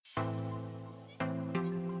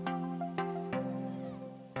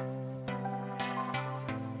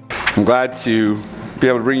I'm glad to be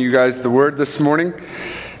able to bring you guys the word this morning.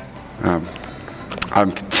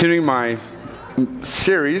 I'm continuing my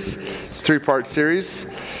series, three-part series.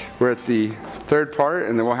 We're at the third part,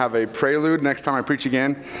 and then we'll have a prelude next time I preach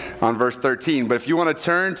again on verse 13. But if you want to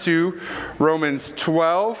turn to Romans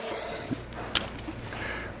 12,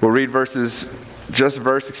 we'll read verse 12,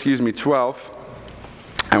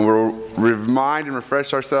 and we'll remind and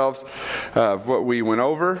refresh ourselves of what we went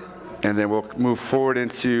over, and then we'll move forward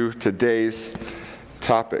into today's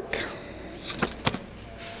topic.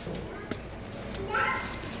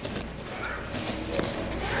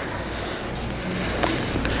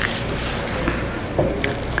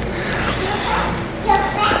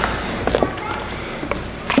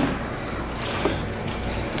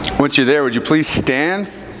 Once you're there, would you please stand,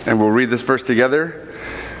 and we'll read this verse together.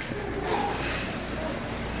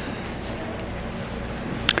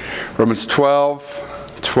 Romans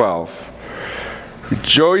 12:12.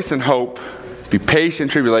 Rejoice in hope, be patient in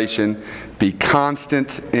tribulation, be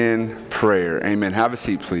constant in prayer. Amen. Have a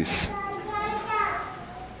seat, please.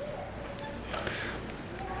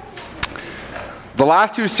 The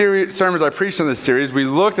last two sermons I preached in this series, we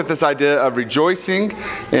looked at this idea of rejoicing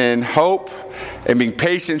in hope and being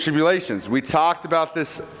patient in tribulations. We talked about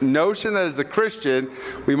this notion that as a Christian,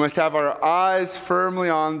 we must have our eyes firmly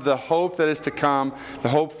on the hope that is to come, the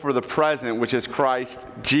hope for the present, which is Christ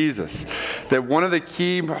Jesus. That one of the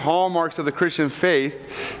key hallmarks of the Christian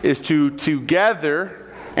faith is to together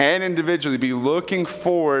and individually be looking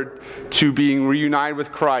forward to being reunited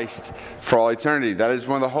with Christ for all eternity. That is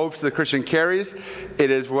one of the hopes the Christian carries. It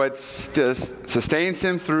is what sustains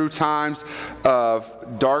him through times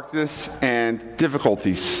of darkness and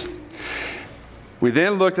difficulties. We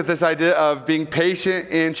then looked at this idea of being patient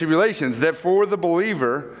in tribulations, that for the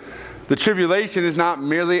believer, the tribulation is not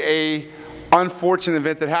merely an unfortunate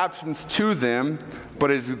event that happens to them, but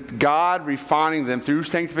is God refining them through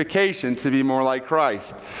sanctification to be more like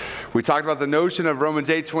Christ. We talked about the notion of Romans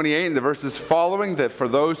 8:28 and the verses following, that for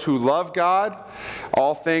those who love God,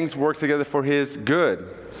 all things work together for His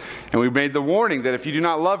good. And we made the warning that if you do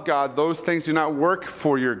not love God, those things do not work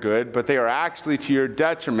for your good, but they are actually to your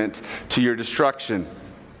detriment, to your destruction.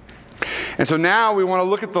 And so now we want to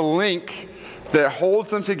look at the link that holds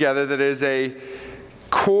them together, that is a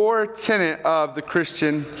core tenet of the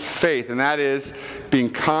Christian faith, and that is being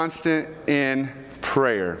constant in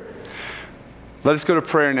prayer. Let us go to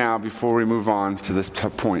prayer now before we move on to this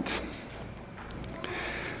point.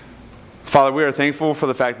 Father, we are thankful for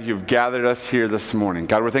the fact that you've gathered us here this morning.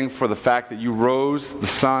 God, we're thankful for the fact that you rose the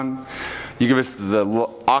sun. You give us the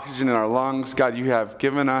oxygen in our lungs. God, you have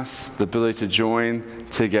given us the ability to join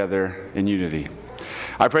together in unity.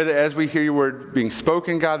 I pray that as we hear your word being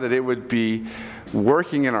spoken, God, that it would be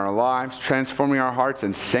working in our lives, transforming our hearts,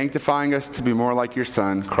 and sanctifying us to be more like your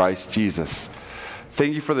Son, Christ Jesus.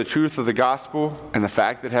 Thank you for the truth of the gospel and the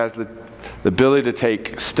fact that it has the ability to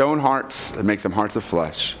take stone hearts and make them hearts of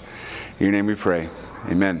flesh. In your name we pray.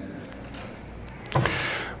 Amen.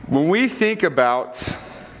 When we think about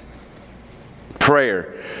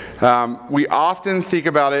prayer, we often think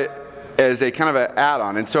about it as a kind of an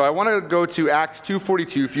add-on. And so I want to go to Acts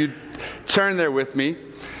 2:42. If you turn there with me,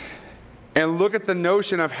 and look at the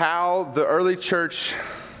notion of how the early church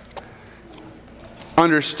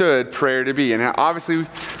understood prayer to be. And obviously,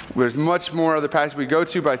 there's much more other passages we go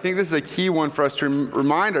to, but I think this is a key one for us to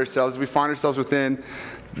remind ourselves as we find ourselves within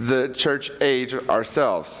the church age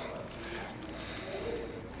ourselves.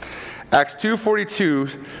 Acts 2:42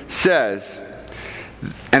 says,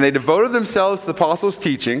 "And they devoted themselves to the apostles'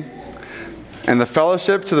 teaching and the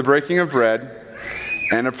fellowship, to the breaking of bread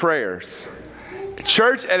and of prayers."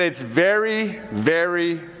 Church at its very,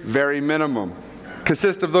 very, very minimum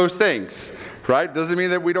consists of those things, right? Doesn't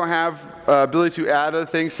mean that we don't have ability to add other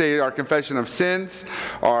things, say our confession of sins,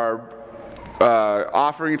 our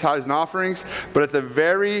offering, tithes and offerings, but at the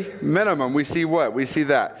very minimum, we see what? We see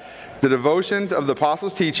that. The devotion of the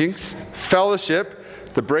apostles' teachings, fellowship,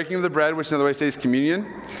 the breaking of the bread, which another way says communion,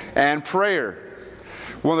 and prayer.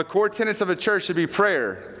 One of the core tenets of a church should be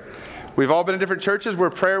prayer. We've all been in different churches where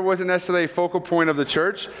prayer wasn't necessarily a focal point of the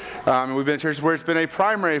church. We've been in churches where it's been a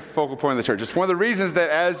primary focal point of the church. It's one of the reasons that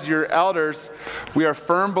as your elders, we are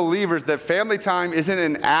firm believers that family time isn't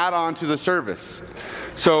an add-on to the service.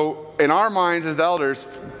 So in our minds as the elders,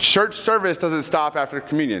 church service doesn't stop after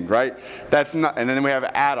communion, right? That's not, and then we have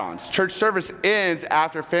add-ons. Church service ends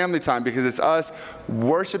after family time because it's us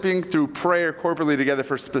worshiping through prayer corporately together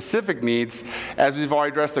for specific needs, as we've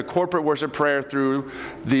already addressed the corporate worship prayer through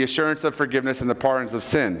the assurance of forgiveness and the pardons of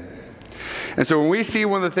sin. And so when we see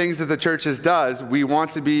one of the things that the church does, we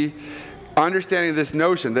want to be understanding this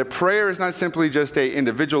notion that prayer is not simply just an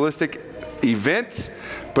individualistic event,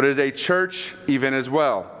 but is a church event as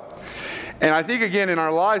well. And I think, again, in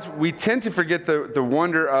our lives, we tend to forget the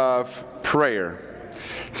wonder of prayer.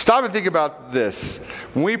 Stop and think about this.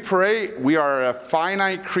 When we pray, we are a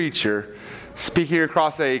finite creature speaking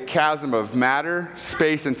across a chasm of matter,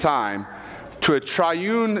 space, and time to a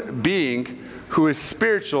triune being who is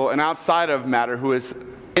spiritual and outside of matter, who is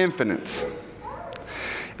infinite.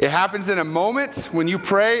 It happens in a moment when you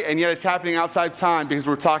pray, and yet it's happening outside time because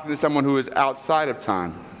we're talking to someone who is outside of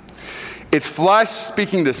time. It's flesh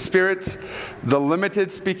speaking to spirit, the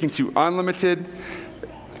limited speaking to unlimited,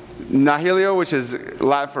 nihilio, which is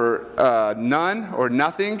Latin for none or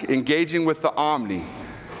nothing, engaging with the omni.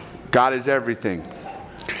 God is everything.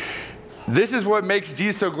 This is what makes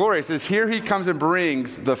Jesus so glorious, is here he comes and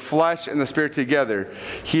brings the flesh and the spirit together.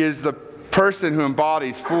 He is the person who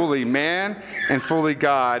embodies fully man and fully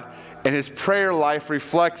God, and his prayer life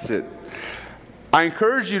reflects it. I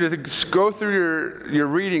encourage you to go through your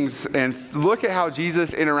readings and look at how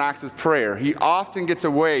Jesus interacts with prayer. He often gets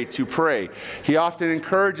away to pray. He often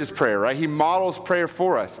encourages prayer, right? He models prayer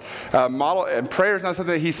for us. And prayer is not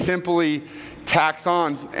something that he simply tacks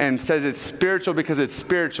on and says it's spiritual because it's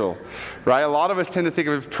spiritual, right? A lot of us tend to think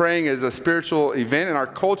of praying as a spiritual event, and our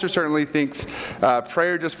culture certainly thinks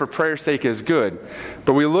prayer just for prayer's sake is good.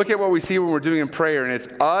 But we look at what we see when we're doing in prayer, and it's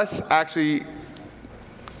us actually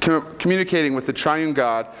communicating with the triune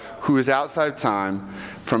God who is outside time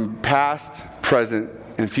from past, present,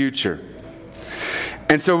 and future.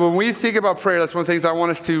 And so when we think about prayer, that's one of the things I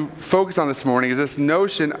want us to focus on this morning, is this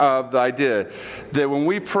notion of the idea that when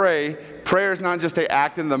we pray, prayer is not just an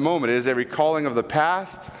act in the moment. It is a recalling of the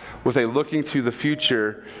past with a looking to the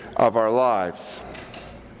future of our lives.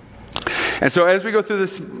 And so as we go through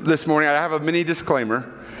this morning, I have a mini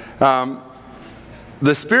disclaimer.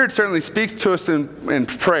 The Spirit certainly speaks to us in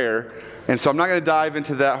prayer, and so I'm not going to dive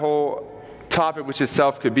into that whole topic, which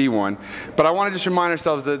itself could be one. But I want to just remind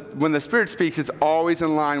ourselves that when the Spirit speaks, it's always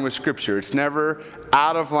in line with Scripture. It's never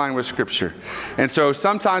out of line with Scripture. And so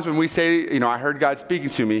sometimes when we say, I heard God speaking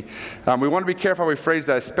to me, we want to be careful how we phrase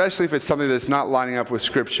that, especially if it's something that's not lining up with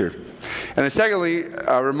Scripture. And then secondly,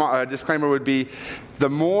 a disclaimer would be, the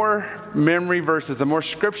more memory verses, the more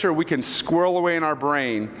Scripture we can squirrel away in our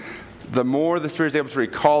brain, the more the Spirit is able to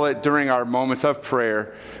recall it during our moments of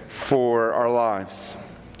prayer for our lives.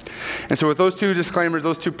 And so with those two disclaimers,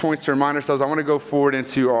 those 2 points to remind ourselves, I want to go forward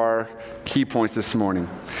into our key points this morning.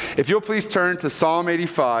 If you'll please turn to Psalm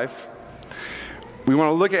 85. We want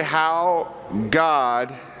to look at how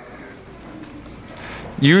God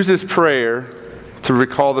uses prayer to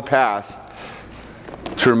recall the past,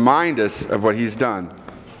 to remind us of what he's done.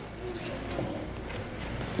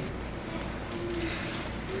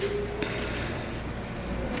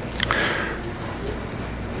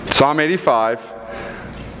 Psalm 85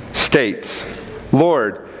 states,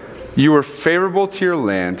 Lord, you were favorable to your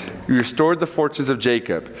land. You restored the fortunes of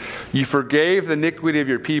Jacob. You forgave the iniquity of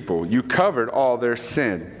your people. You covered all their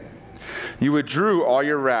sin. You withdrew all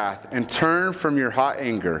your wrath and turned from your hot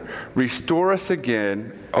anger. Restore us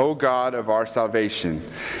again, O God of our salvation,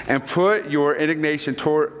 and put your indignation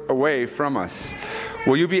away from us.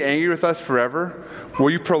 Will you be angry with us forever? Will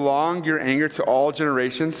you prolong your anger to all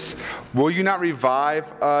generations? Will you not revive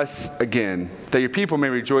us again, that your people may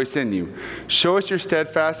rejoice in you? Show us your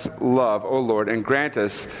steadfast love, O Lord, and grant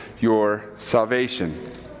us your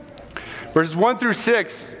salvation. Verses 1 through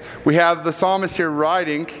 6, we have the psalmist here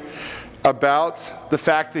writing about the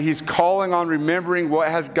fact that he's calling on remembering what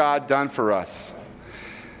has God done for us.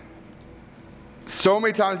 So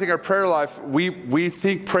many times I think our prayer life, we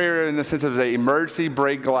think prayer in the sense of an emergency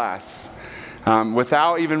break glass.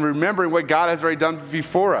 Without even remembering what God has already done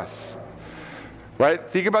before us. Right?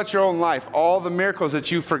 Think about your own life. All the miracles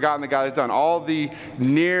that you've forgotten that God has done. All the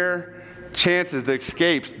near chances, the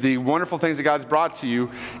escapes, the wonderful things that God's brought to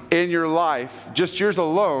you in your life, just yours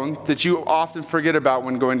alone, that you often forget about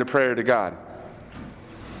when going to prayer to God.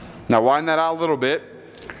 Now, wind that out a little bit.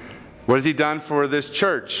 What has he done for this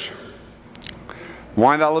church?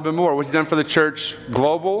 Wind that a little bit more. What's he done for the church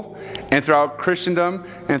global and throughout Christendom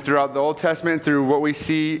and throughout the Old Testament and through what we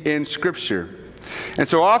see in Scripture? And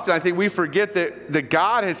so often I think we forget that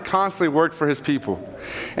God has constantly worked for his people.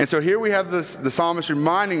 And so here we have the psalmist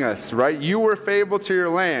reminding us, right? You were favorable to your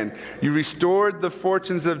land. You restored the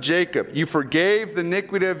fortunes of Jacob. You forgave the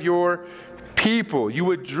iniquity of your people. You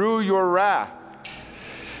withdrew your wrath.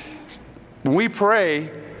 When we pray,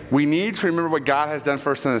 we need to remember what God has done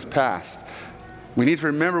for us in his past. We need to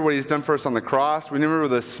remember what he's done for us on the cross. We remember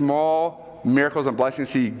the small miracles and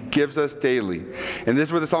blessings he gives us daily. And this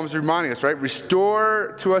is what the psalmist is reminding us, right?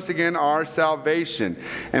 Restore to us again our salvation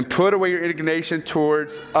and put away your indignation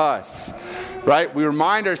towards us, right? We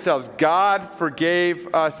remind ourselves, God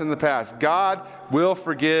forgave us in the past. God will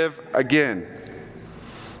forgive again.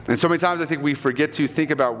 And so many times I think we forget to think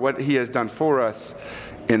about what he has done for us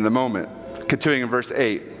in the moment. Continuing in verse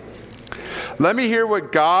 8. Let me hear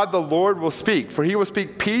what God the Lord will speak, for he will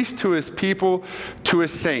speak peace to his people, to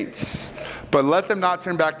his saints. But let them not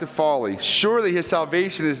turn back to folly. Surely his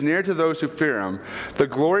salvation is near to those who fear him. The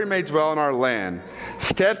glory may dwell in our land.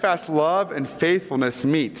 Steadfast love and faithfulness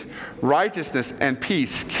meet. Righteousness and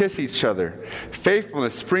peace kiss each other.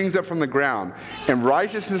 Faithfulness springs up from the ground, and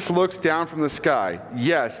righteousness looks down from the sky.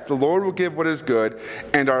 Yes, the Lord will give what is good,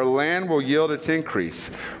 and our land will yield its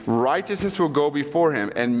increase. Righteousness will go before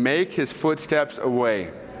him and make his footsteps a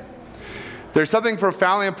way. There's something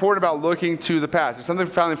profoundly important about looking to the past. There's something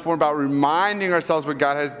profoundly important about reminding ourselves what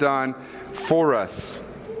God has done for us.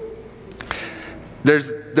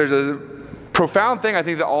 There's a profound thing I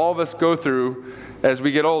think that all of us go through as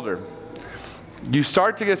we get older. You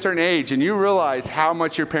start to get a certain age and you realize how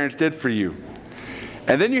much your parents did for you.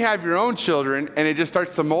 And then you have your own children, and it just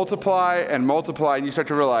starts to multiply, and you start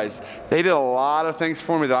to realize they did a lot of things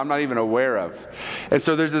for me that I'm not even aware of. And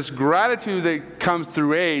so there's this gratitude that comes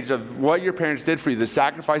through age of what your parents did for you, the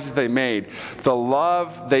sacrifices they made, the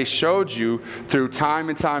love they showed you through time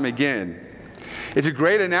and time again. It's a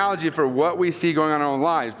great analogy for what we see going on in our own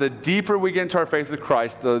lives. The deeper we get into our faith with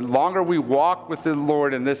Christ, the longer we walk with the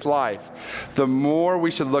Lord in this life, the more we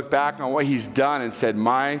should look back on what he's done and said,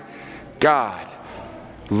 my God,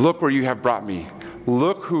 look where you have brought me.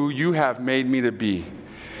 Look who you have made me to be.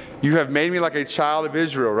 You have made me like a child of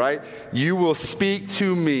Israel, right? You will speak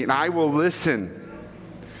to me, and I will listen.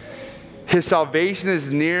 His salvation is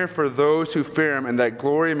near for those who fear him, and that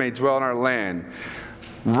glory may dwell in our land.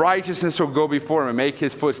 Righteousness will go before him and make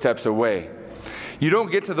his footsteps a way. You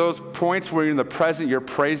don't get to those points where you're in the present, you're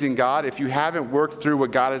praising God, if you haven't worked through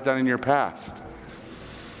what God has done in your past.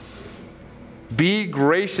 Be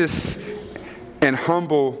gracious and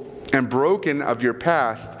humble and broken of your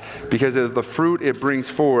past because of the fruit it brings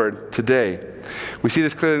forward today. We see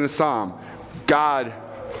this clearly in the psalm. God,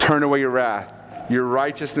 turn away your wrath. Your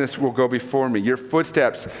righteousness will go before me. Your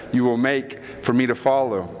footsteps you will make for me to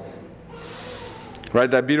follow. Right,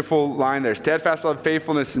 that beautiful line there. Steadfast love,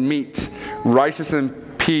 faithfulness meet. Righteousness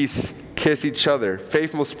and peace kiss each other.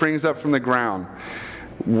 Faithfulness springs up from the ground.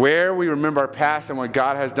 Where we remember our past and what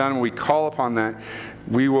God has done, when we call upon that,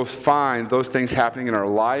 we will find those things happening in our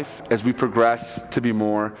life as we progress to be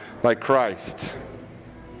more like Christ.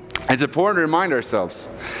 It's important to remind ourselves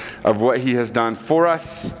of what he has done for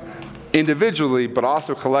us individually, but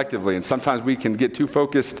also collectively. And sometimes we can get too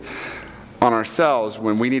focused on ourselves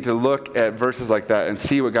when we need to look at verses like that and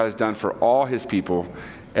see what God has done for all his people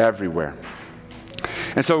everywhere.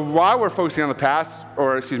 And so while we're focusing on the past,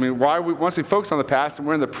 once we focus on the past and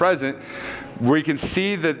we're in the present, we can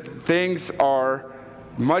see that things are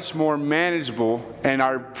much more manageable and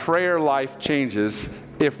our prayer life changes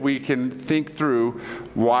if we can think through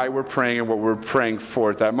why we're praying and what we're praying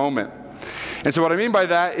for at that moment. And so what I mean by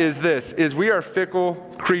that is this, is we are fickle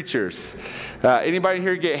creatures. Anybody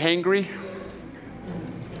here get hangry?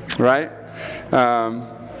 Right?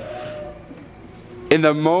 In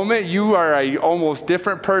the moment, you are a almost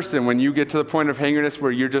different person when you get to the point of hangriness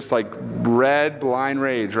where you're just like red, blind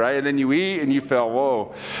rage, right? And then you eat and you feel,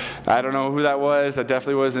 whoa, I don't know who that was. That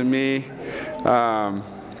definitely wasn't me.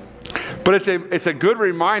 But it's a good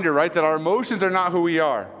reminder, right, that our emotions are not who we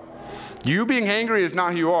are. You being angry is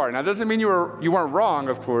not who you are. Now, that doesn't mean you weren't wrong,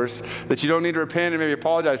 of course, that you don't need to repent and maybe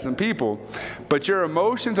apologize to some people. But your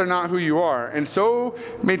emotions are not who you are. And so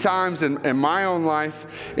many times in my own life,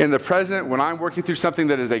 in the present, when I'm working through something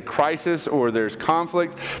that is a crisis or there's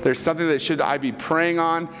conflict, there's something that should I be praying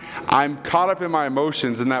on, I'm caught up in my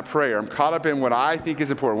emotions in that prayer. I'm caught up in what I think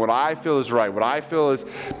is important, what I feel is right, what I feel has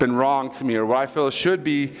been wrong to me, or what I feel should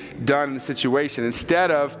be done in the situation,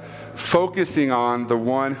 instead of focusing on the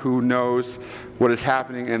one who knows what is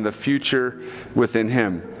happening in the future within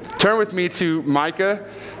him. Turn with me to Micah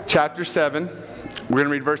chapter 7. We're going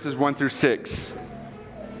to read verses 1 through 6.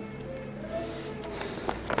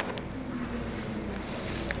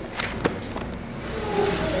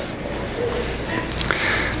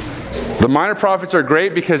 The minor prophets are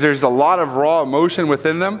great because there's a lot of raw emotion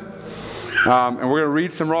within them. And we're going to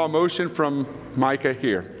read some raw emotion from Micah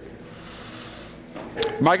here.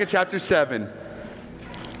 Micah chapter 7.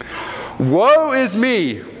 Woe is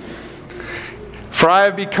me, for I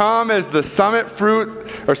have become as the summit fruit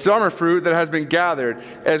or summer fruit that has been gathered,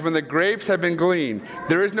 as when the grapes have been gleaned.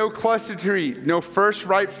 There is no cluster tree, no first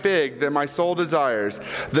ripe fig that my soul desires.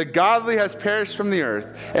 The godly has perished from the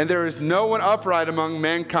earth, and there is no one upright among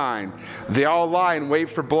mankind. They all lie in wait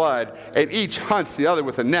for blood, and each hunts the other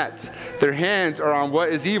with a net. Their hands are on what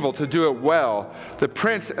is evil to do it well. The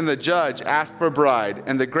prince and the judge ask for a bride,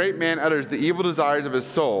 and the great man utters the evil desires of his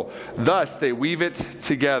soul. Thus they weave it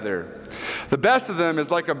together. The best of them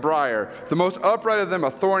is like a briar, the most upright of them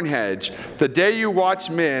a thorn hedge. The day you watch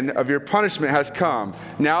men of your punishment has come.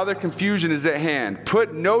 Now their confusion is at hand.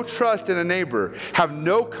 Put no trust in a neighbor. Have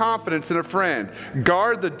no confidence in a friend.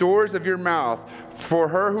 Guard the doors of your mouth for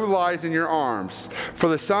her who lies in your arms. For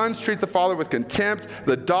the sons treat the father with contempt.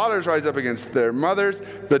 The daughters rise up against their mothers.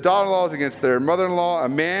 The daughter-in-laws against their mother-in-law. A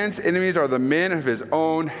man's enemies are the men of his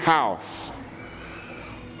own house.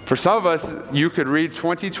 For some of us, you could read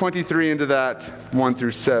 2023 into that 1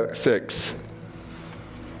 through 6.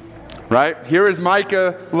 Right? Here is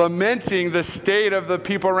Micah lamenting the state of the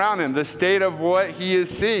people around him, the state of what he is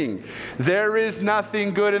seeing. There is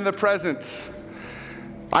nothing good in the present.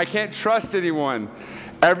 I can't trust anyone.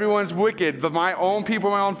 Everyone's wicked, but my own people,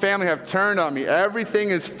 my own family have turned on me. Everything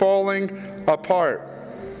is falling apart.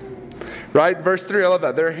 Right? Verse 3, I love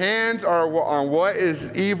that. Their hands are on what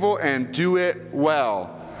is evil and do it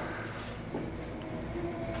well.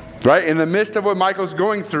 Right? In the midst of what Micah's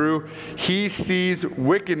going through, he sees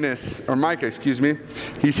wickedness, or Micah, excuse me.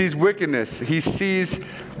 He sees wickedness. He sees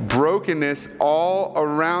brokenness all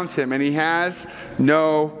around him, and he has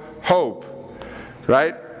no hope.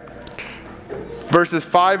 Right? Verses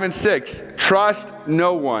 5 and 6. Trust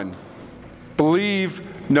no one.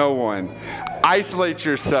 Believe no one. Isolate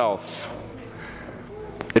yourself.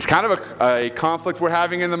 It's kind of a conflict we're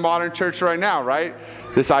having in the modern church right now, right?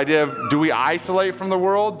 This idea of, do we isolate from the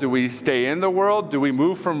world? Do we stay in the world? Do we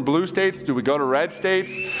move from blue states? Do we go to red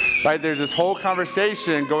states? Right? There's this whole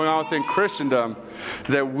conversation going on within Christendom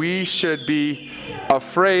that we should be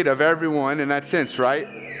afraid of everyone in that sense, right?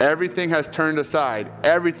 Everything has turned aside.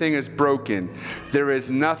 Everything is broken. There is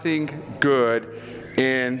nothing good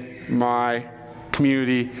in my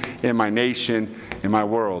community, in my nation, in my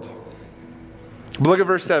world. But look at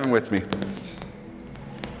verse 7 with me.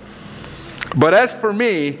 But as for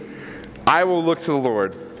me, I will look to the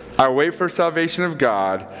Lord. I will wait for salvation of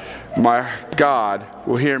God. My God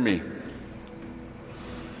will hear me.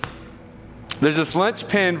 There's this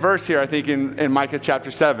linchpin verse here, I think, in Micah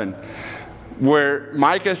chapter 7, where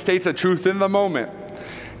Micah states the truth in the moment.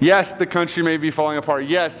 Yes, the country may be falling apart.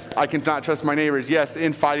 Yes, I cannot trust my neighbors. Yes,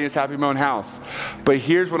 infighting is happening in my own house. But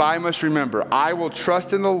here's what I must remember. I will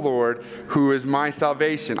trust in the Lord, who is my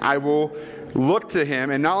salvation. I will look to him,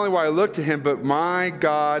 and not only will I look to him, but my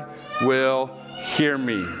God will hear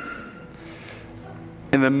me.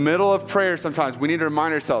 In the middle of prayer, sometimes we need to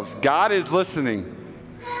remind ourselves, God is listening.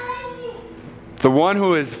 The one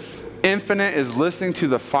who is infinite is listening to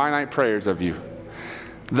the finite prayers of you.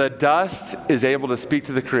 The dust is able to speak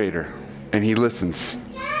to the Creator, and he listens.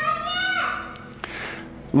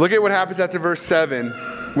 Look at what happens after verse 7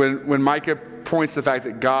 when Micah points to the fact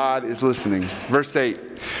that God is listening. Verse 8,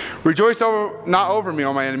 rejoice not over me,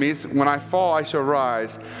 all my enemies. When I fall, I shall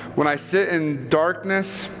rise. When I sit in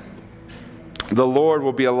darkness, the Lord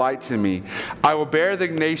will be a light to me. I will bear the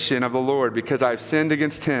indignation of the Lord because I have sinned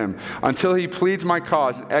against him, until he pleads my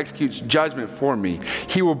cause and executes judgment for me.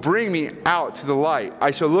 He will bring me out to the light.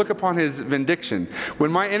 I shall look upon his vindication.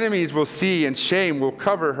 When my enemies will see, and shame will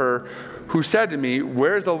cover her who said to me,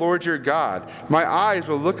 where is the Lord your God? My eyes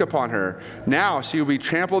will look upon her. Now she will be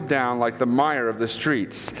trampled down like the mire of the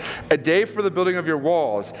streets. A day for the building of your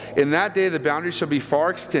walls. In that day the boundaries shall be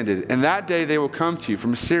far extended. In that day they will come to you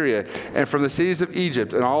from Syria and from the cities of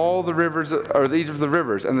Egypt and all the rivers, or the Egypt of the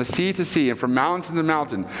rivers, and the sea to sea, and from mountain to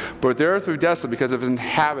mountain. But the earth will be desolate because of its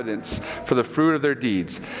inhabitants, for the fruit of their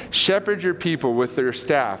deeds. Shepherd your people with their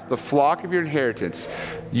staff, the flock of your inheritance,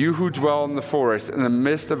 you who dwell in the forest, in the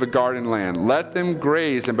midst of a garden land. Let them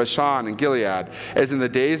graze in Bashan and Gilead, as in the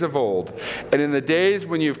days of old. And in the days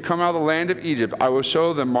when you have come out of the land of Egypt, I will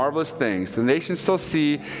show them marvelous things. The nations shall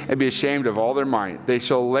see and be ashamed of all their might. They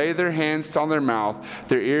shall lay their hands on their mouth.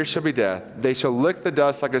 Their ears shall be deaf. They shall lick the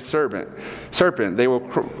dust like a serpent. They will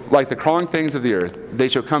like the crawling things of the earth. They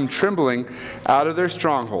shall come trembling out of their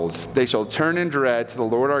strongholds. They shall turn in dread to the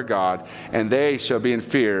Lord our God, and they shall be in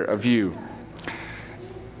fear of you.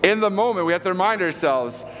 In the moment, we have to remind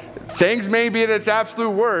ourselves, things may be at its absolute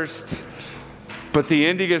worst, but the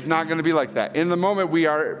ending is not going to be like that. In the moment, we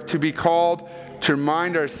are to be called to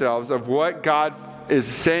remind ourselves of what God is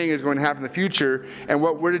saying is going to happen in the future and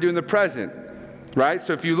what we're to do in the present. Right?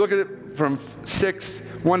 So if you look at from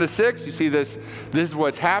 1 to 6, you see this is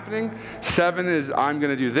what's happening. 7 is I'm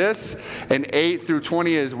going to do this. And 8 through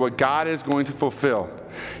 20 is what God is going to fulfill.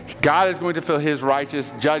 God is going to fulfill his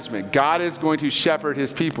righteous judgment. God is going to shepherd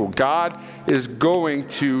his people. God is going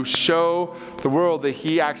to show the world that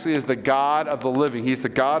he actually is the God of the living. He's the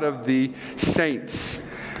God of the saints.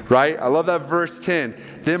 Right? I love that verse 10.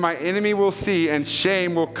 Then my enemy will see, and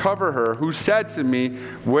shame will cover her, who said to me,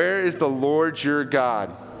 where is the Lord your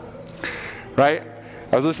God? Right?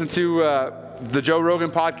 I was listening to the Joe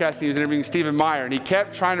Rogan podcast, and he was interviewing Stephen Meyer, and he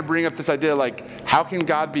kept trying to bring up this idea, like, how can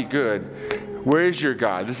God be good? Where is your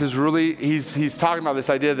God? This is really, he's talking about this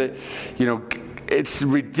idea that, it's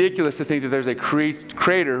ridiculous to think that there's a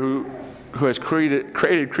creator who has created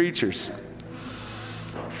creatures.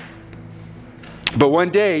 But one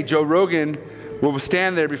day, Joe Rogan will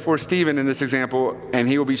stand there before Stephen in this example, and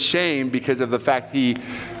he will be shamed because of the fact he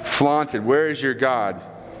flaunted, where is your God,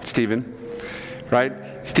 Stephen? Right?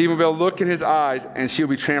 Stephen will be able to look in his eyes, and he will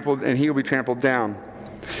be trampled down.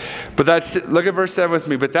 But look at verse 7 with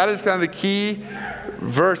me. But that is kind of the key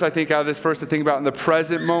verse, I think, out of this verse to think about in the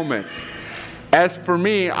present moment. As for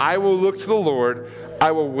me, I will look to the Lord.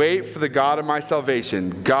 I will wait for the God of my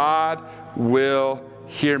salvation. God will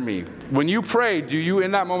hear me. When you pray, do you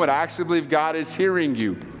in that moment actually believe God is hearing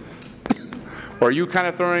you? Or are you kind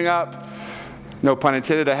of throwing up, no pun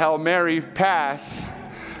intended, a Hail Mary pass,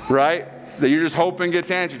 right? That you're just hoping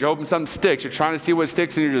gets answered. You're hoping something sticks. You're trying to see what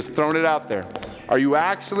sticks and you're just throwing it out there. Are you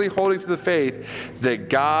actually holding to the faith that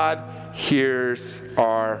God hears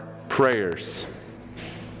our prayers?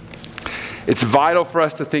 It's vital for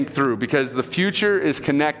us to think through because the future is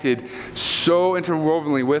connected so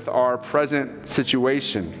interwovenly with our present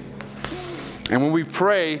situation. And when we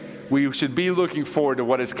pray, we should be looking forward to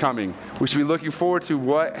what is coming. We should be looking forward to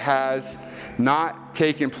what has not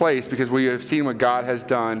taken place because we have seen what God has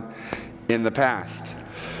done in the past.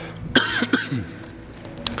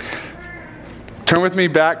 Turn with me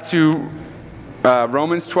back to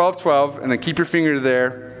Romans 12:12, and then keep your finger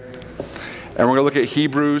there. And we're going to look at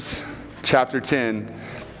Hebrews chapter 10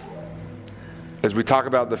 as we talk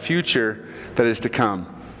about the future that is to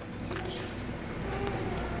come.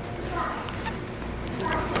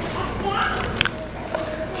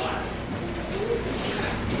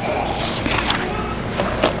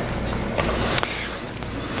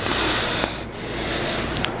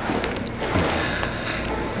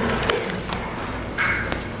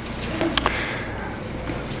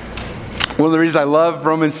 One of the reasons I love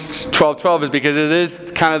Romans 12:12 is because it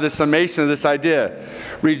is kind of the summation of this idea.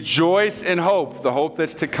 Rejoice in hope, the hope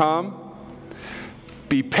that's to come.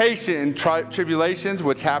 Be patient in tribulations,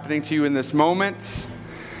 what's happening to you in this moment.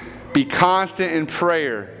 Be constant in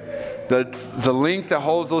prayer. The link that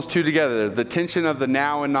holds those two together, the tension of the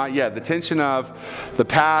now and not yet, the tension of the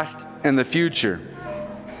past and the future.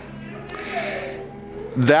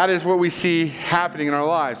 That is what we see happening in our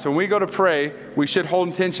lives. So when we go to pray, we should hold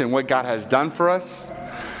in tension what God has done for us,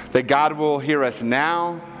 that God will hear us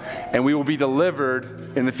now, and we will be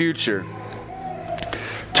delivered in the future.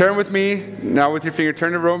 Turn with me, now with your finger,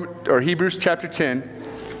 turn to Hebrews chapter 10.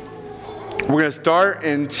 We're going to start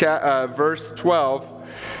in verse 12,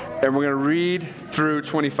 and we're going to read through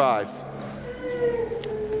 25.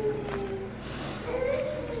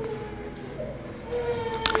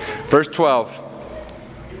 Verse 12.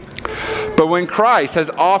 But when Christ has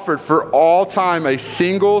offered for all time a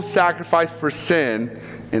single sacrifice for sin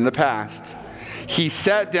in the past, he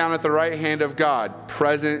sat down at the right hand of God,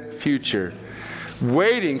 present, future,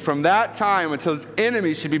 waiting from that time until his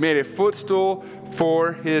enemies should be made a footstool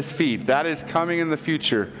for his feet. That is coming in the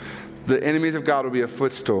future. The enemies of God will be a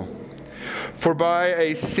footstool. For by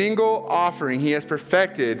a single offering he has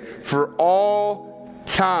perfected for all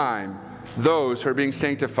time those who are being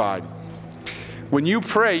sanctified. When you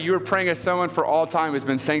pray, you are praying as someone for all time has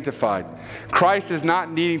been sanctified. Christ is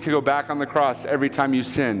not needing to go back on the cross every time you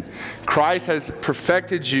sin. Christ has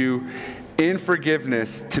perfected you in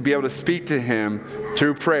forgiveness to be able to speak to him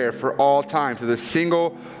through prayer for all time, through the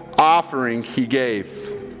single offering he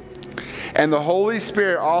gave. And the Holy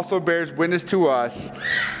Spirit also bears witness to us,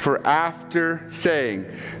 for after saying,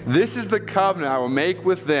 "This is the covenant I will make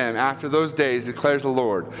with them after those days, declares the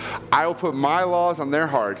Lord. I will put my laws on their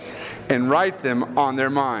hearts and write them on their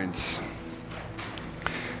minds."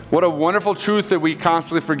 What a wonderful truth that we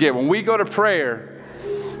constantly forget. When we go to prayer,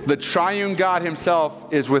 the triune God himself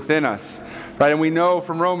is within us. Right? And we know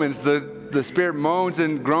from Romans, the Spirit moans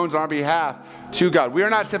and groans on our behalf to God. We are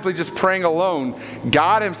not simply just praying alone.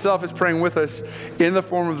 God himself is praying with us in the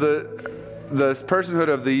form of the personhood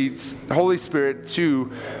of the Holy Spirit to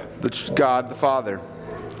God the Father.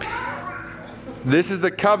 This is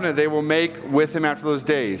the covenant they will make with him after those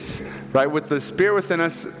days. Right? With the Spirit within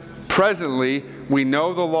us, presently, we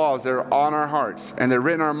know the laws that are on our hearts, and they're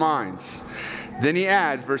written in our minds. Then he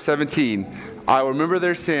adds, verse 17, I will remember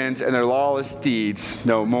their sins and their lawless deeds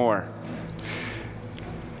no more.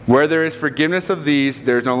 Where there is forgiveness of these,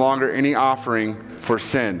 there is no longer any offering for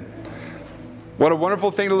sin. What a wonderful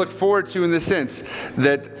thing to look forward to in the sense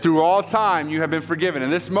that through all time you have been forgiven. In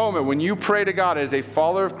this moment, when you pray to God as a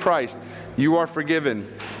follower of Christ, you are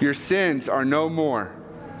forgiven. Your sins are no more.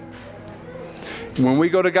 When we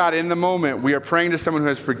go to God in the moment, we are praying to someone who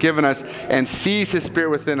has forgiven us and sees His Spirit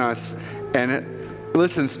within us and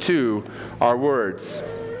listens to our words.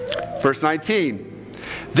 Verse 19.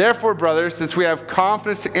 Therefore, brothers, since we have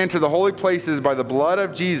confidence to enter the holy places by the blood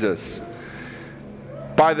of Jesus,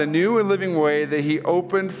 by the new and living way that He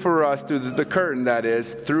opened for us through the curtain, that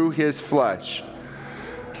is, through His flesh.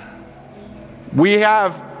 We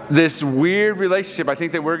have this weird relationship, I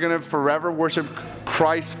think, that we're going to forever worship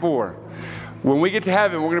Christ for. When we get to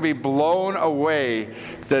heaven, we're going to be blown away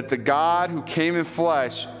that the God who came in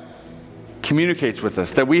flesh communicates with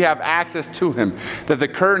us, that we have access to Him, that the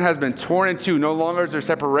curtain has been torn in two. No longer is there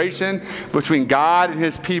separation between God and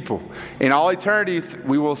His people. In all eternity,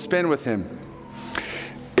 we will spend with Him.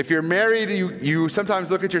 If you're married, you sometimes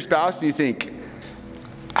look at your spouse and you think,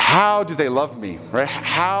 how do they love me? Right?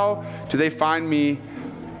 How do they find me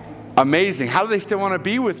amazing? How do they still want to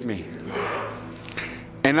be with me?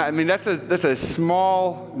 And I mean, that's a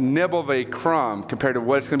small nibble of a crumb compared to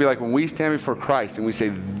what it's going to be like when we stand before Christ and we say,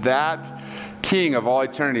 that King of all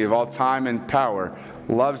eternity, of all time and power,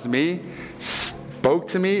 loves me, spoke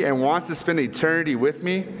to me, and wants to spend eternity with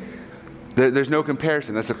me. There's no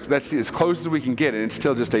comparison. That's as close as we can get, and it's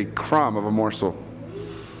still just a crumb of a morsel.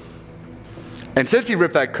 And since He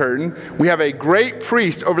ripped that curtain, we have a great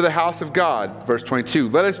priest over the house of God. Verse 22,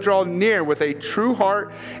 let us draw near with a true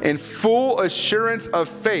heart and full assurance of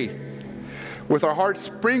faith, with our hearts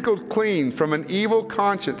sprinkled clean from an evil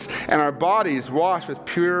conscience and our bodies washed with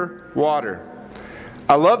pure water.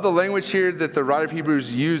 I love the language here that the writer of Hebrews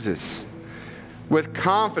uses. With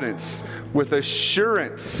confidence, with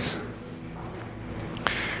assurance.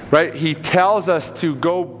 Right? He tells us to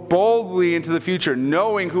go boldly into the future,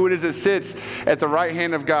 knowing who it is that sits at the right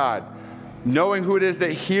hand of God, knowing who it is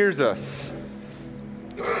that hears us.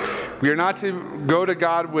 We are not to go to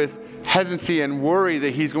God with hesitancy and worry that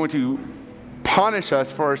He's going to punish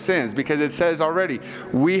us for our sins, because it says already,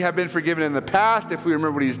 we have been forgiven in the past. If we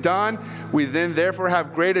remember what He's done, we then therefore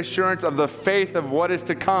have great assurance of the faith of what is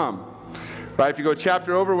to come. Right? If you go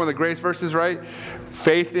chapter over, one of the greatest verses, right?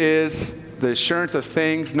 Faith is the assurance of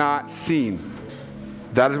things not seen.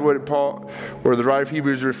 That is what the writer of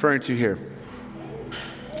Hebrews is referring to here.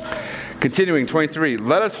 Continuing, 23.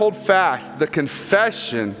 Let us hold fast the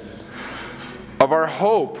confession of our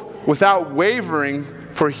hope without wavering,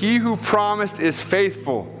 for He who promised is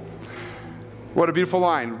faithful. What a beautiful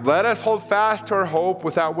line. Let us hold fast to our hope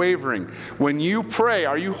without wavering. When you pray,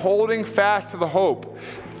 are you holding fast to the hope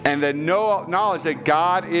and the knowledge that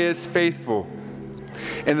God is faithful?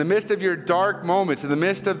 In the midst of your dark moments, in the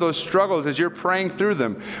midst of those struggles, as you're praying through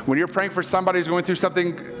them, when you're praying for somebody who's going through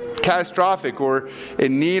something catastrophic or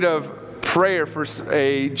in need of prayer for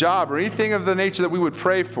a job or anything of the nature that we would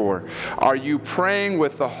pray for, are you praying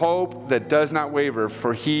with the hope that does not waver,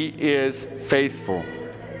 for He is faithful?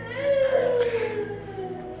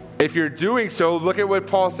 If you're doing so, look at what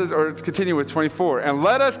Paul says, or continue with 24. And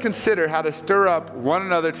let us consider how to stir up one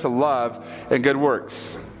another to love and good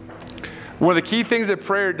works. One of the key things that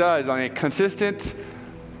prayer does on a consistent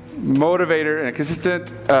motivator and a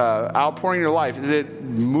consistent outpouring in your life is it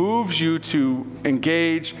moves you to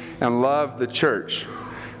engage and love the church.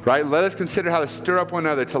 Right? Let us consider how to stir up one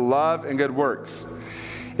another to love and good works.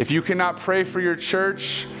 If you cannot pray for your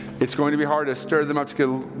church, it's going to be hard to stir them up to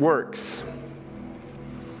good works.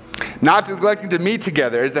 Not neglecting to meet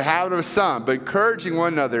together as the habit of some, but encouraging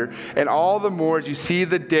one another, and all the more as you see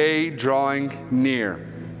the day drawing near.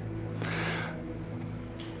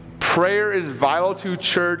 Prayer is vital to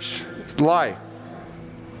church life.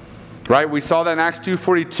 Right? We saw that in Acts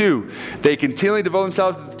 2:42. They continually devote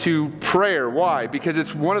themselves to prayer. Why? Because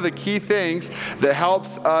it's one of the key things that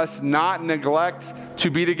helps us not neglect to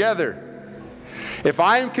be together. If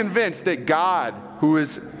I am convinced that God, who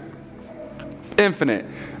is infinite,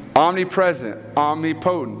 omnipresent,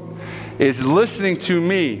 omnipotent, is listening to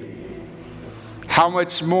me, how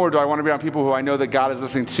much more do I want to be around people who I know that God is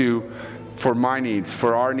listening to for my needs,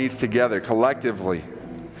 for our needs together, collectively?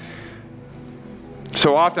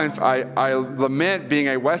 So often I lament being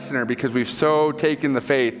a Westerner because we've so taken the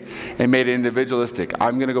faith and made it individualistic.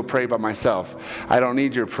 I'm going to go pray by myself. I don't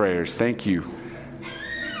need your prayers. Thank you.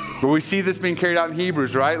 But we see this being carried out in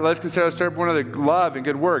Hebrews, right? Let's consider to stir up one another love and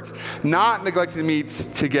good works, not neglecting to meet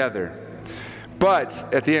together.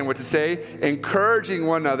 But, at the end, what to say? Encouraging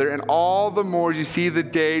one another, and all the more as you see the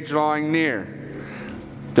day drawing near.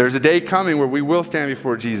 There's a day coming where we will stand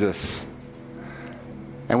before Jesus.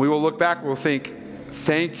 And we will look back and we'll think,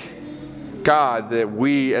 thank God that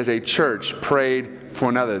we as a church prayed for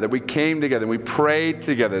one another, that we came together, and we prayed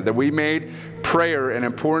together, that we made prayer an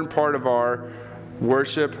important part of our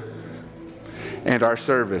worship and our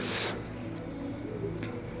service.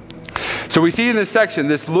 So we see in this section,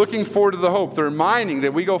 this looking forward to the hope, the reminding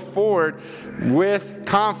that we go forward with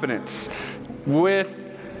confidence, with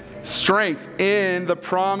strength in the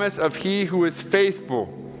promise of He who is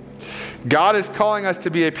faithful. God is calling us to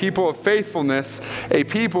be a people of faithfulness, a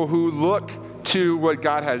people who look to what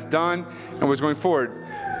God has done and what's going forward.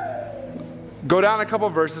 Go down a couple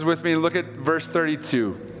verses with me and look at verse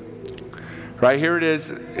 32. Right here it is,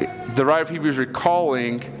 the writer of Hebrews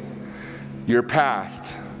recalling your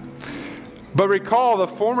past. But recall the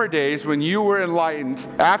former days when you were enlightened,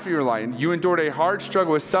 after you were enlightened, you endured a hard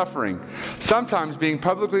struggle with suffering, sometimes being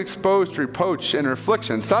publicly exposed to reproach and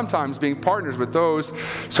affliction, sometimes being partners with those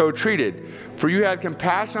so treated. For you had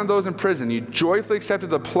compassion on those in prison. You joyfully accepted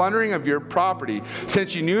the plundering of your property,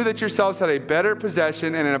 since you knew that yourselves had a better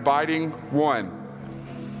possession and an abiding one.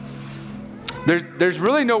 There's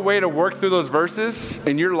really no way to work through those verses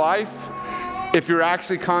in your life if you're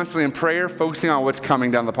actually constantly in prayer, focusing on what's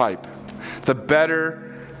coming down the pipe. The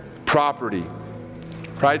better property.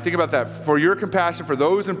 Right? Think about that. For your compassion for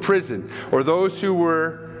those in prison or those who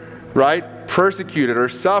were, right, persecuted or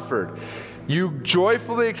suffered, you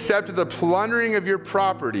joyfully accepted the plundering of your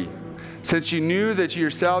property, since you knew that you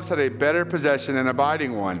yourselves had a better possession and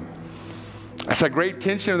abiding one. That's a great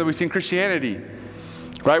tension that we see in Christianity.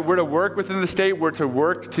 Right? We're to work within the state. We're to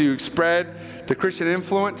work to spread the Christian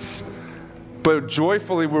influence. But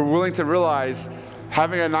joyfully, we're willing to realize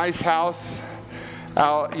having a nice house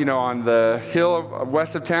out, on the hill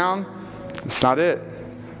west of town, it's not it.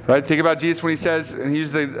 Right? Think about Jesus when he says, and he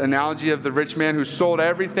used the analogy of the rich man who sold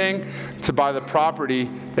everything to buy the property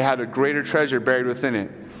that had a greater treasure buried within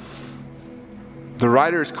it. The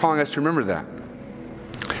writer is calling us to remember that.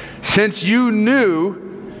 Since you knew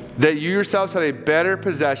that you yourselves had a better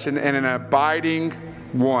possession and an abiding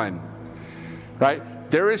one. Right?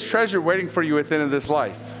 There is treasure waiting for you within this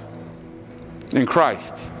life. In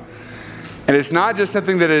Christ. And it's not just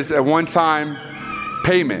something that is a one-time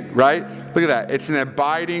payment, right? Look at that. It's an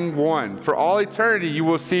abiding one. For all eternity, you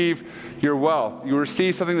will receive your wealth. You will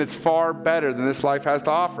receive something that's far better than this life has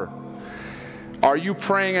to offer. Are you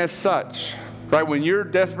praying as such? Right? When you're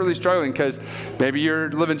desperately struggling because maybe you're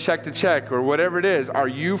living check to check or whatever it is, are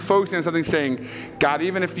you focusing on something saying, God,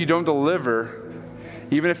 even if you don't deliver,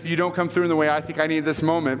 even if you don't come through in the way I think I need this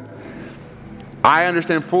moment, I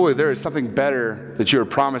understand fully there is something better that you are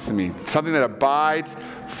promising me. Something that abides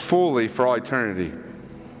fully for all eternity.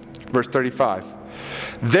 Verse 35.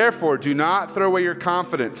 Therefore, do not throw away your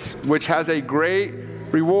confidence, which has a great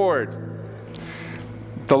reward.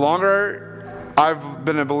 The longer I've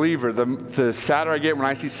been a believer, the sadder I get when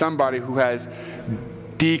I see somebody who has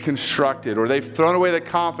deconstructed or they've thrown away the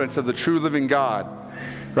confidence of the true living God.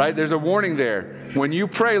 Right? There's a warning there. When you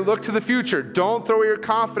pray, look to the future. Don't throw away your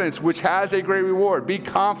confidence, which has a great reward. Be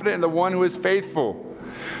confident in the one who is faithful.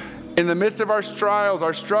 In the midst of our trials,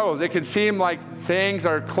 our struggles, it can seem like things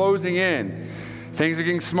are closing in. Things are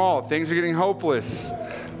getting small. Things are getting hopeless.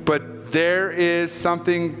 But there is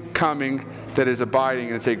something coming that is abiding,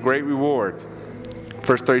 and it's a great reward.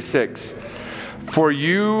 Verse 36. For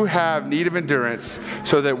you have need of endurance,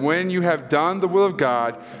 so that when you have done the will of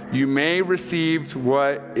God, you may receive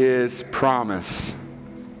what is promised.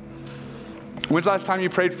 When's the last time you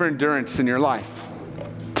prayed for endurance in your life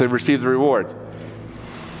to receive the reward?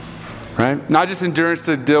 Right? Not just endurance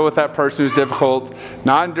to deal with that person who's difficult,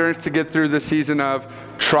 not endurance to get through the season of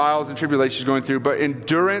trials and tribulations going through, but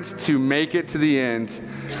endurance to make it to the end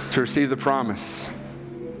to receive the promise.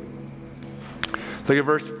 Look at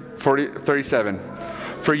verse 37.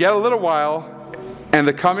 For yet a little while, and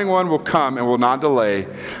the coming one will come and will not delay.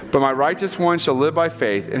 But my righteous one shall live by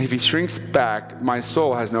faith, and if he shrinks back, my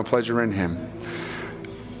soul has no pleasure in him.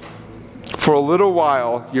 For a little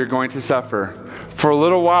while, you're going to suffer. For a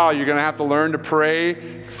little while, you're going to have to learn to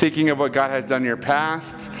pray, thinking of what God has done in your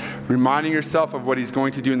past, reminding yourself of what he's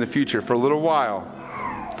going to do in the future. For a little while.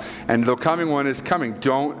 And the coming one is coming.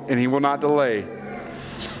 And he will not delay.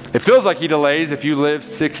 It feels like he delays. If you live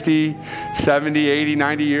 60, 70, 80,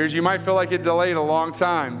 90 years, you might feel like it delayed a long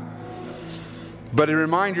time. But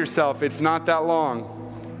remind yourself, it's not that long.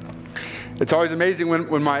 It's always amazing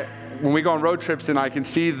when when we go on road trips and I can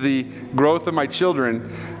see the growth of my children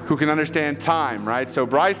who can understand time, right? So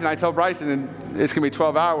Bryson, I tell Bryson it's going to be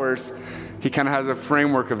 12 hours. He kind of has a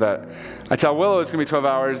framework of that. I tell Willow it's going to be 12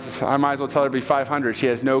 hours. I might as well tell her to be 500. She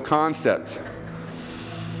has no concept.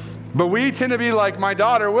 But we tend to be like my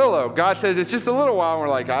daughter, Willow. God says it's just a little while. And we're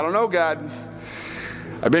like, I don't know, God.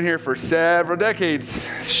 I've been here for several decades.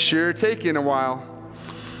 It's sure taking a while.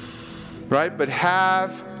 Right? But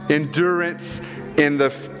have endurance in the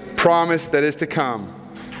promise that is to come.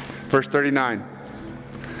 Verse 39.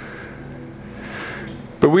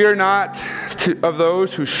 But we are not of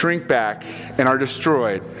those who shrink back and are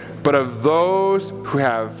destroyed, but of those who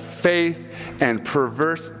have faith and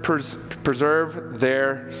preserve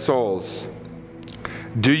their souls.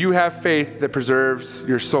 Do you have faith that preserves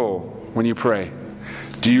your soul when you pray?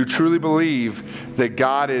 Do you truly believe that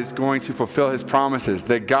God is going to fulfill His promises?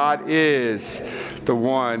 That God is the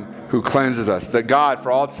one who cleanses us? That God,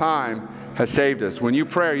 for all time, has saved us? When you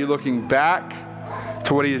pray, are you looking back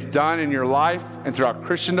to what He has done in your life and throughout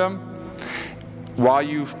Christendom, while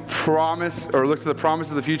you promise or look to the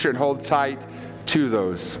promise of the future and hold tight to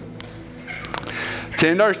those? To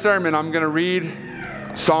end our sermon, I'm going to read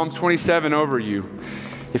Psalm 27 over you.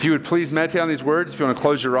 If you would please meditate on these words, if you want to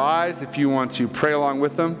close your eyes, if you want to pray along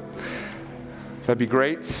with them, that'd be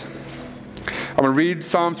great. I'm going to read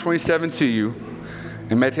Psalm 27 to you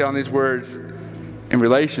and meditate on these words in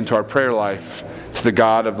relation to our prayer life to the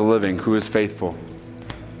God of the living who is faithful.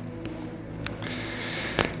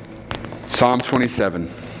 Psalm 27.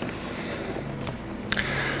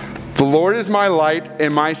 The Lord is my light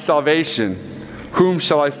and my salvation. Whom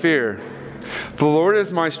shall I fear? The Lord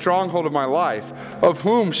is my stronghold of my life. Of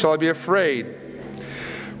whom shall I be afraid?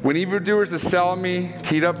 When evildoers assail me,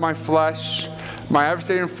 to eat up my flesh, my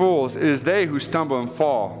adversary and fools, it is they who stumble and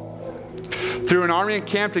fall. Through an army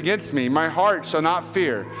encamped against me, my heart shall not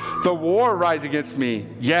fear. The war rise against me,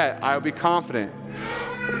 yet I will be confident.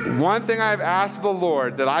 One thing I have asked of the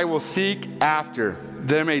Lord that I will seek after,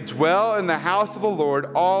 that I may dwell in the house of the Lord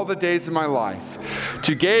all the days of my life,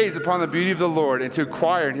 to gaze upon the beauty of the Lord and to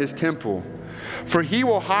inquire in His temple. For He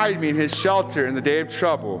will hide me in His shelter in the day of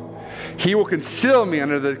trouble. He will conceal me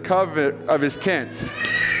under the cover of His tents.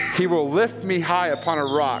 He will lift me high upon a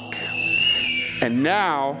rock. And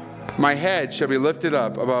now my head shall be lifted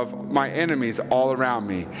up above my enemies all around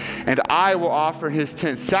me. And I will offer in His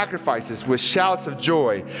tent sacrifices with shouts of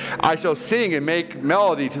joy. I shall sing and make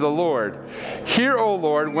melody to the Lord. Hear, O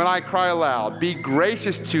Lord, when I cry aloud. Be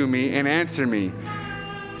gracious to me and answer me.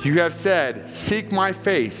 You have said, seek my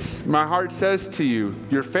face. My heart says to you,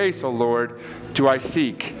 your face, O Lord, do I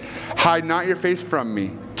seek. Hide not your face from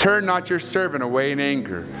me. Turn not your servant away in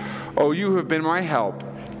anger. O you who have been my help,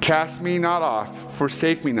 cast me not off,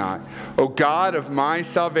 forsake me not, O God of my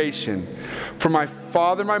salvation. For my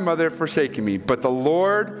father and my mother have forsaken me, but the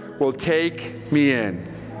Lord will take me in.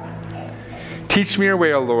 Teach me your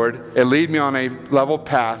way, O Lord, and lead me on a level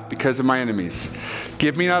path because of my enemies.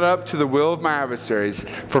 Give me not up to the will of my adversaries,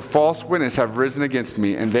 for false witnesses have risen against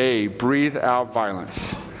me, and they breathe out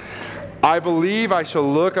violence. I believe I shall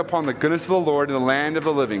look upon the goodness of the Lord in the land of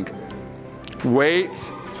the living. Wait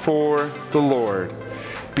for the Lord.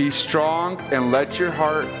 Be strong and let your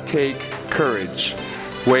heart take courage.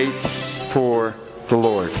 Wait for the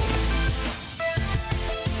Lord.